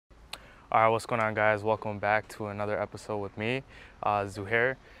All right, what's going on, guys? Welcome back to another episode with me,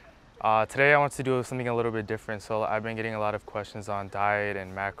 Zuhair. Today I want to do something a little bit different. So I've been getting a lot of questions on diet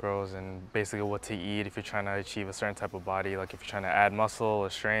and macros and basically what to eat if you're trying to achieve a certain type of body, like if you're trying to add muscle or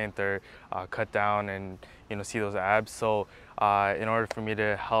strength or cut down and see those abs. So in order for me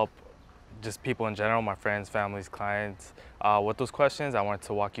to help just people in general, my friends, families, clients, with those questions, I wanted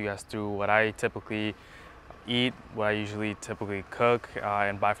to walk you guys through what I typically eat, what I usually typically cook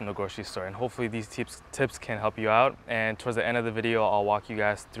and buy from the grocery store, and hopefully these tips can help you out. And towards the end of the video, I'll walk you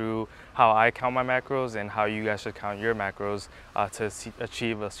guys through how I count my macros and how you guys should count your macros to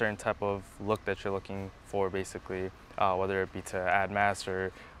achieve a certain type of look that you're looking for, basically, whether it be to add mass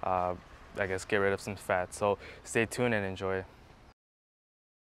or I guess get rid of some fat. So stay tuned and enjoy.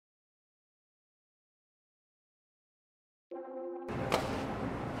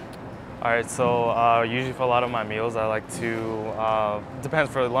 All right, so usually for a lot of my meals, I like to,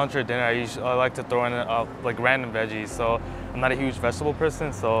 depends for lunch or dinner, I like to throw in like random veggies. So I'm not a huge vegetable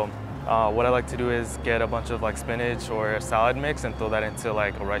person, so what I like to do is get a bunch of like spinach or a salad mix and throw that into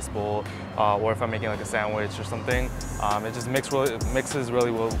like a rice bowl, or if I'm making like a sandwich or something. It just mixes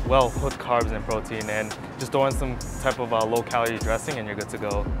really well with carbs and protein, and just throw in some type of low-calorie dressing and you're good to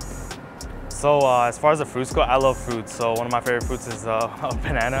go. So as far as the fruits go, I love fruits. So one of my favorite fruits is a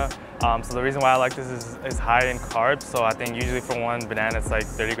banana. So the reason why I like this is it's high in carbs. So I think usually for one banana, it's like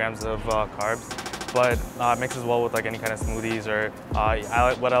 30 grams of carbs. But it mixes well with like any kind of smoothies, or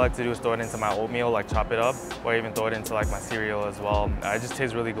what I like to do is throw it into my oatmeal, like chop it up, or even throw it into like my cereal as well. It just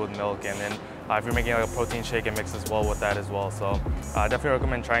tastes really good with milk. And then if you're making like a protein shake, it mixes well with that as well. So definitely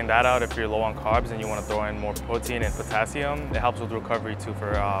recommend trying that out if you're low on carbs and you want to throw in more protein and potassium. It helps with recovery too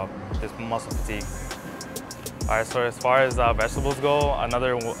for this muscle fatigue. All right, so as far as vegetables go,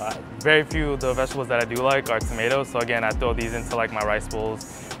 very few of the vegetables that I do like are tomatoes. So again, I throw these into like my rice bowls,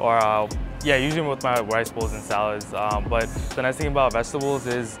 or yeah, usually with my rice bowls and salads. But the nice thing about vegetables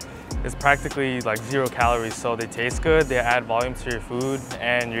is it's practically like 0 calories. So they taste good, they add volume to your food,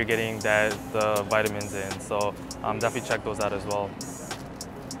 and you're getting the vitamins in. So definitely check those out as well.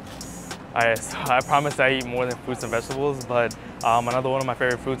 All right, so I promise I eat more than fruits and vegetables, but another one of my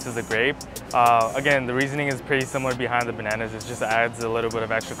favorite fruits is the grape. Again, the reasoning is pretty similar behind the bananas. It just adds a little bit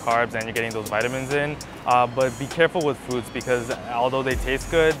of extra carbs and you're getting those vitamins in. But be careful with fruits, because although they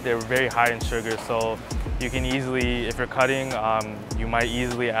taste good, they're very high in sugar. So you can easily, if you're cutting, you might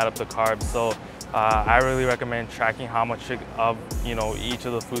easily add up the carbs. So I really recommend tracking how much of each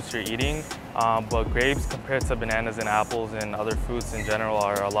of the fruits you're eating. But grapes compared to bananas and apples and other fruits in general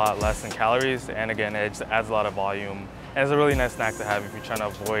are a lot less in calories, and again, it just adds a lot of volume. And it's a really nice snack to have if you're trying to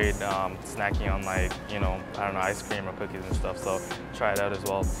avoid snacking on like, I don't know, ice cream or cookies and stuff, so try it out as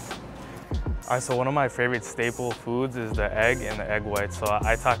well. All right, so one of my favorite staple foods is the egg and the egg white. So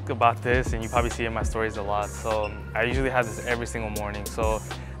I talk about this, and you probably see it in my stories a lot. So I usually have this every single morning. So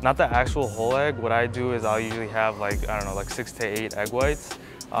not the actual whole egg. What I do is I'll usually have like, I don't know, like 6 to 8 egg whites.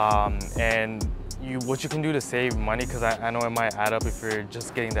 And what you can do to save money, because I know it might add up if you're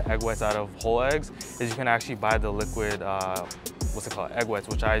just getting the egg whites out of whole eggs, is you can actually buy the liquid, egg whites,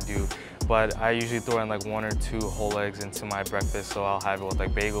 which I do. But I usually throw in like 1 or 2 whole eggs into my breakfast, so I'll have it with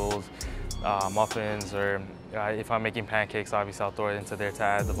like bagels, muffins, or if I'm making pancakes, obviously I'll throw it into there to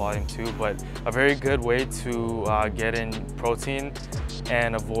add the volume too. But a very good way to get in protein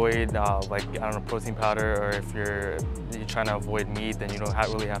and avoid like, I don't know, protein powder, or if you're trying to avoid meat, then you don't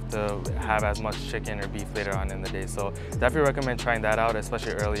really have to have as much chicken or beef later on in the day. So definitely recommend trying that out,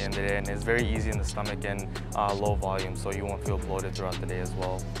 especially early in the day, and it's very easy in the stomach and low volume, so you won't feel bloated throughout the day as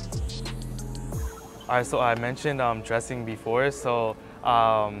well. All right, so I mentioned dressing before, so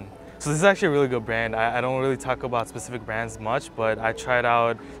this is actually a really good brand. I don't really talk about specific brands much, but I tried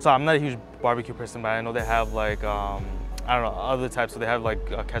out, so I'm not a huge barbecue person, but I know they have like, I don't know, other types, so they have like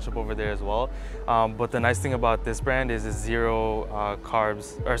ketchup over there as well. But the nice thing about this brand is it's 2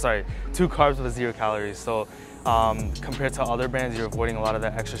 carbs with 0 calories. So compared to other brands, you're avoiding a lot of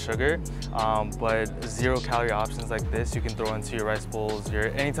that extra sugar. But 0 calorie options like this, you can throw into your rice bowls,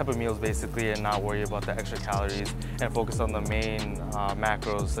 any type of meals basically, and not worry about the extra calories, and focus on the main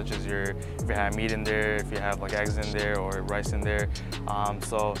macros, such as if you have meat in there, if you have like eggs in there or rice in there.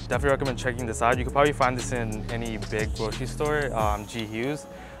 So definitely recommend checking this out. You could probably find this in any big grocery store, G. Hughes.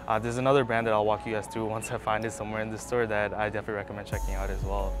 There's another brand that I'll walk you guys through once I find it somewhere in the store that I definitely recommend checking out as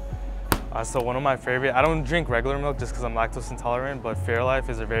well. So one of my favorite, I don't drink regular milk just because I'm lactose intolerant, but Fairlife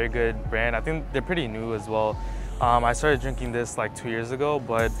is a very good brand. I think they're pretty new as well. I started drinking this like 2 years ago,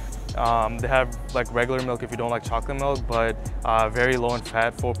 but they have like regular milk if you don't like chocolate milk, but very low in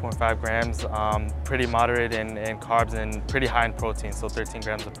fat, 4.5 grams, pretty moderate in carbs and pretty high in protein, so 13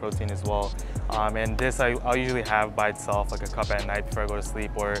 grams of protein as well. And this I'll usually have by itself, like a cup at night before I go to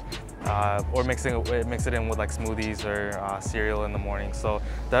sleep, or mix it in with like smoothies or cereal in the morning. So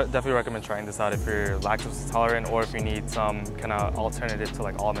definitely recommend trying this out if you're lactose intolerant or if you need some kind of alternative to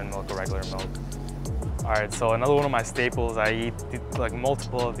like almond milk or regular milk. All right, so another one of my staples, I eat like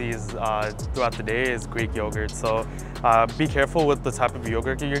multiple of these throughout the day, is Greek yogurt. So be careful with the type of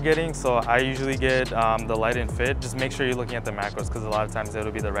yogurt you're getting. So I usually get the Light and Fit. Just make sure you're looking at the macros, because a lot of times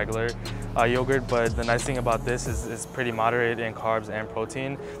it'll be the regular yogurt. But the nice thing about this is it's pretty moderate in carbs and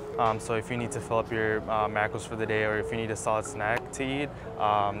protein. So if you need to fill up your macros for the day, or if you need a solid snack to eat,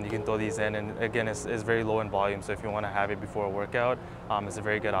 you can throw these in. And again, it's very low in volume, so if you want to have it before a workout, it's a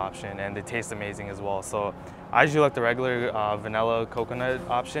very good option, and they taste amazing as well. So I usually like the regular vanilla coconut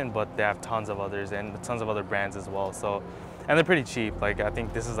option, but they have tons of others and tons of other brands as well. So, and they're pretty cheap. Like, I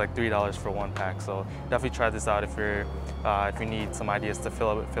think this is like $3 for one pack. So definitely try this out if you need some ideas to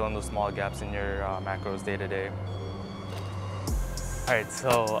fill in those small gaps in your macros day to day. All right,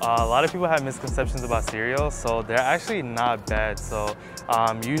 so a lot of people have misconceptions about cereal, so they're actually not bad. So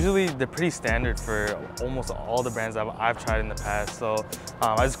usually they're pretty standard for almost all the brands I've tried in the past. So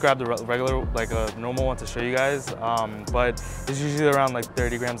I just grabbed the regular, like a normal one to show you guys, but it's usually around like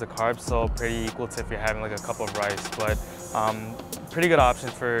 30 grams of carbs, so pretty equal to if you're having like a cup of rice. But pretty good option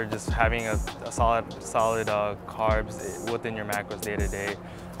for just having a solid carbs within your macros day to day.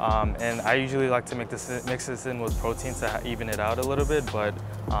 And I usually like to mix this in with protein to even it out a little bit, but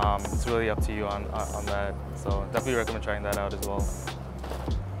it's really up to you on that. So definitely recommend trying that out as well.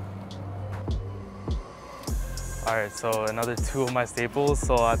 All right, so another two of my staples.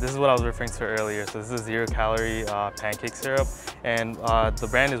 So this is what I was referring to earlier. So this is 0-calorie pancake syrup, and the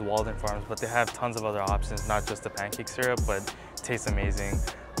brand is Walden Farms, but they have tons of other options, not just the pancake syrup, but it tastes amazing.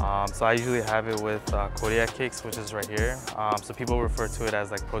 So I usually have it with Kodiak cakes, which is right here. So people refer to it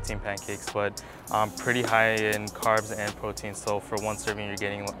as like protein pancakes, but pretty high in carbs and protein. So for one serving, you're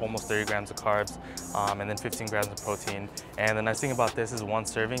getting almost 30 grams of carbs and then 15 grams of protein. And the nice thing about this is one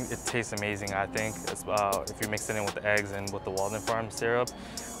serving, it tastes amazing, I think, if you mix it in with the eggs and with the Walden Farms syrup.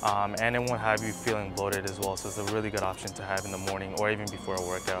 And it won't have you feeling bloated as well. So it's a really good option to have in the morning or even before a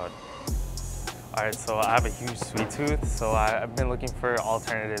workout. All right, so I have a huge sweet tooth, so I've been looking for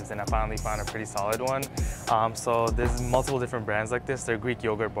alternatives, and I finally found a pretty solid one. So there's multiple different brands like this. They're Greek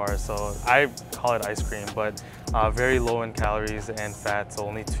yogurt bars, so I call it ice cream, but very low in calories and fat, so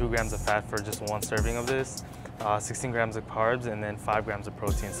only 2 grams of fat for just one serving of this, 16 grams of carbs, and then 5 grams of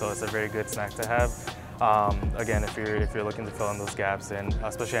protein, so it's a very good snack to have. Again, if you're looking to fill in those gaps, and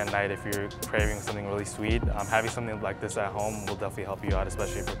especially at night, if you're craving something really sweet, having something like this at home will definitely help you out,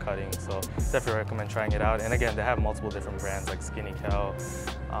 especially if you're cutting. So definitely recommend trying it out. And again, they have multiple different brands like Skinny Cow,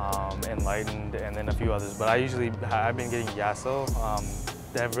 Enlightened, and then a few others. But I've been getting Yasso.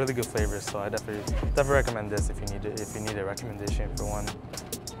 They have really good flavors, so I definitely recommend this if you need a recommendation for one.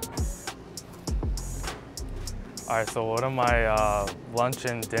 All right, so one of my lunch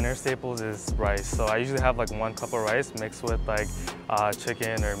and dinner staples is rice. So I usually have like 1 cup of rice mixed with like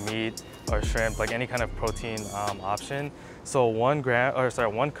chicken or meat or shrimp, like any kind of protein option. So 1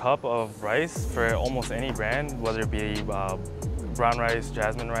 cup of rice for almost any brand, whether it be brown rice,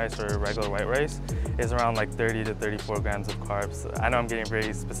 jasmine rice, or regular white rice, is around like 30 to 34 grams of carbs. I know I'm getting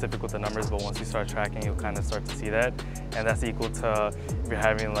very specific with the numbers, but once you start tracking, you'll kind of start to see that. And that's equal to if you're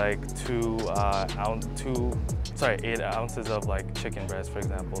having like 8 ounces of like chicken breast, for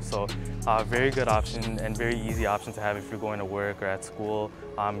example. So very good option and very easy option to have if you're going to work or at school.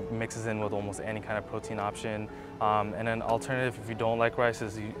 Mixes in with almost any kind of protein option. And an alternative, if you don't like rice,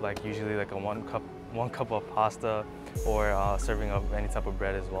 is usually like a 1 cup of pasta, or a serving of any type of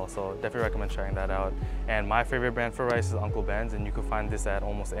bread as well. So definitely recommend trying that out. And my favorite brand for rice is Uncle Ben's, and you can find this at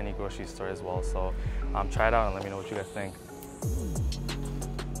almost any grocery store as well. So try it out and let me know what you guys think.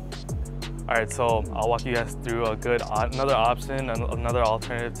 All right, so I'll walk you guys through another option, another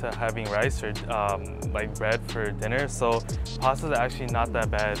alternative to having rice or like bread for dinner. So pasta is actually not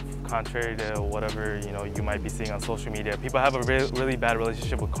that bad, contrary to whatever you might be seeing on social media. People have a really bad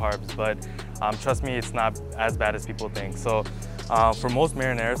relationship with carbs, but trust me, it's not as bad as people think. So for most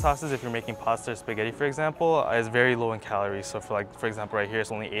marinara sauces, if you're making pasta or spaghetti, for example, it's very low in calories. So for example, right here,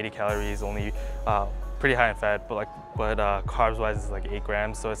 it's only 80 calories, only pretty high in fat, but carbs-wise, it's like 8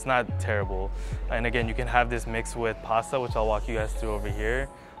 grams, so it's not terrible. And again, you can have this mixed with pasta, which I'll walk you guys through over here.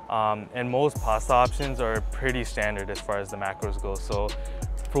 And most pasta options are pretty standard as far as the macros go. So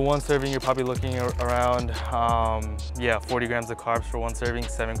for one serving, you're probably looking around, 40 grams of carbs for one serving,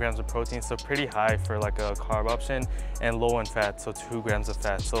 7 grams of protein. So pretty high for like a carb option, and low in fat, so 2 grams of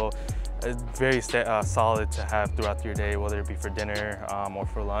fat. So very solid to have throughout your day, whether it be for dinner or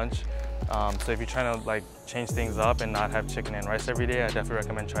for lunch. So if you're trying to like change things up and not have chicken and rice every day, I definitely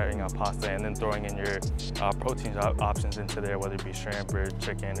recommend trying out pasta and then throwing in your protein options into there, whether it be shrimp or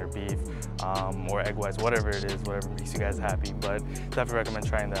chicken or beef or egg whites, whatever it is, whatever makes you guys happy. But definitely recommend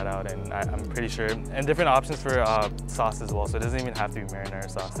trying that out, and I'm pretty sure, and different options for sauce as well. So it doesn't even have to be marinara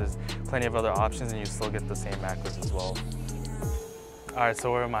sauce. There's plenty of other options and you still get the same macros as well. All right,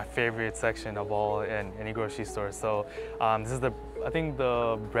 so we're in my favorite section of all in any grocery store. So this is I think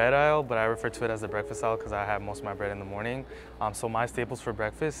the bread aisle, but I refer to it as the breakfast aisle because I have most of my bread in the morning. So my staples for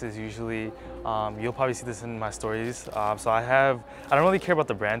breakfast is usually, you'll probably see this in my stories. So I don't really care about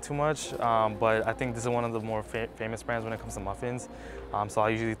the brand too much, but I think this is one of the more famous brands when it comes to muffins. So I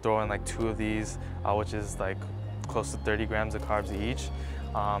usually throw in like 2 of these, which is like close to 30 grams of carbs each.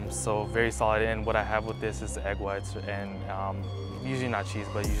 So very solid, and what I have with this is egg whites and usually not cheese,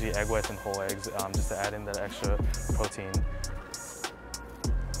 but usually egg whites and whole eggs, just to add in that extra protein.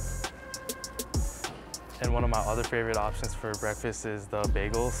 And one of my other favorite options for breakfast is the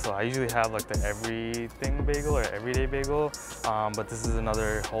bagels. So I usually have like the everything bagel or everyday bagel, but this is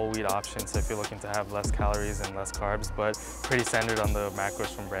another whole wheat option. So if you're looking to have less calories and less carbs, but pretty standard on the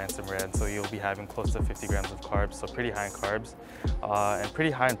macros from brand to brand. So you'll be having close to 50 grams of carbs, so pretty high in carbs, and pretty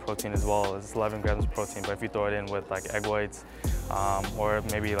high in protein as well. It's 11 grams of protein, but if you throw it in with like egg whites, or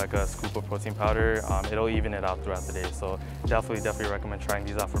maybe like a scoop of protein powder, it'll even it out throughout the day. So definitely recommend trying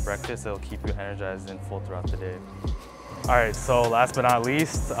these out for breakfast. It'll keep you energized and full throughout the day. All right, so last but not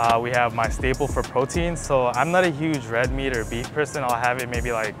least, we have my staple for protein. So I'm not a huge red meat or beef person. I'll have it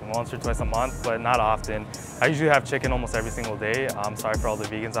maybe like once or twice a month, but not often. I usually have chicken almost every single day. I'm sorry for all the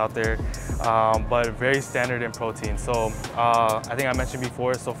vegans out there, but very standard in protein. So I think I mentioned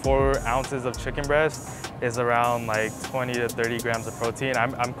before, so 4 ounces of chicken breast is around like 20 to 30 grams of protein.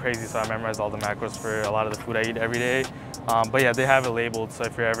 I'm crazy, so I memorize all the macros for a lot of the food I eat every day. But yeah, they have it labeled, so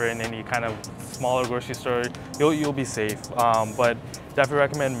if you're ever in any kind of smaller grocery store, you'll be safe. But definitely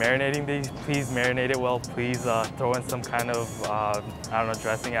recommend marinating these. Please marinate it well. Please throw in some kind of,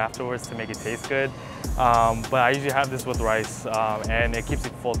 dressing afterwards to make it taste good. But I usually have this with rice, and it keeps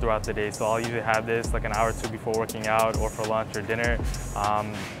you full throughout the day. So I'll usually have this like an hour or 2 before working out or for lunch or dinner.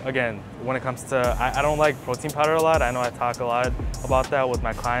 Again, when it comes to, I don't like protein powder a lot. I know I talk a lot about that with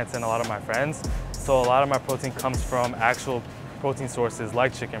my clients and a lot of my friends. So a lot of my protein comes from actual protein sources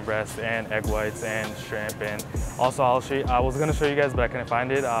like chicken breast and egg whites and shrimp. And also I'll show you, I was gonna show you guys, but I couldn't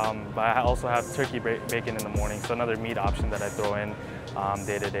find it. But I also have turkey bacon in the morning, so another meat option that I throw in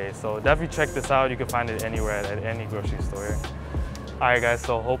day to day. So definitely check this out. You can find it anywhere at any grocery store. All right guys,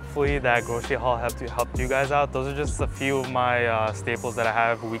 so hopefully that grocery haul helped you guys out. Those are just a few of my staples that I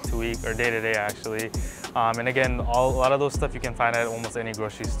have week to week, or day to day actually. And again, a lot of those stuff you can find at almost any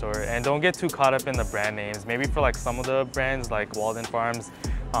grocery store. And don't get too caught up in the brand names. Maybe for like some of the brands like Walden Farms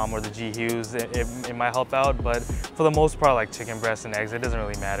or the G Hughes, it might help out. But for the most part, like chicken breast and eggs, it doesn't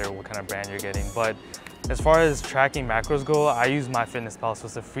really matter what kind of brand you're getting. But as far as tracking macros go, I use MyFitnessPal, so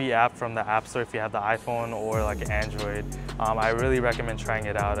it's a free app from the App Store if you have the iPhone or like Android. I really recommend trying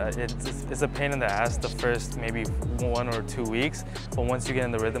it out. It's a pain in the ass the first maybe 1 or 2 weeks, but once you get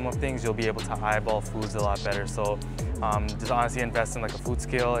in the rhythm of things, you'll be able to eyeball foods a lot better. So just honestly invest in like a food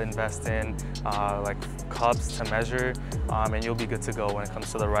scale, invest in like cups to measure, and you'll be good to go when it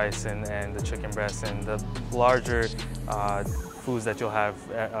comes to the rice and the chicken breast and the larger foods that you'll have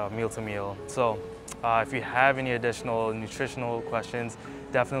meal to meal. So if you have any additional nutritional questions,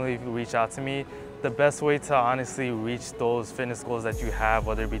 definitely reach out to me. The best way to honestly reach those fitness goals that you have,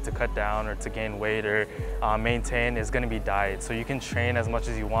 whether it be to cut down or to gain weight or maintain, is going to be diet. So you can train as much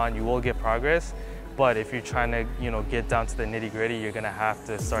as you want, you will get progress. But if you're trying to, get down to the nitty-gritty, you're gonna have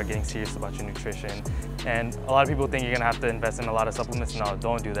to start getting serious about your nutrition. And a lot of people think you're gonna have to invest in a lot of supplements. No,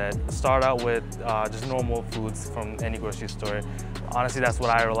 don't do that. Start out with just normal foods from any grocery store. Honestly, that's what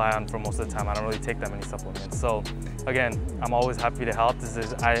I rely on for most of the time. I don't really take that many supplements. So again, I'm always happy to help.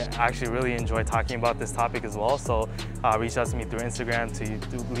 I actually really enjoy talking about this topic as well. So reach out to me through Instagram,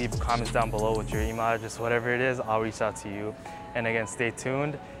 to leave comments down below with your email address, whatever it is, I'll reach out to you. And again, stay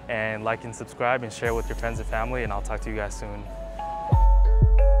tuned and like and subscribe and share with your friends and family, and I'll talk to you guys soon.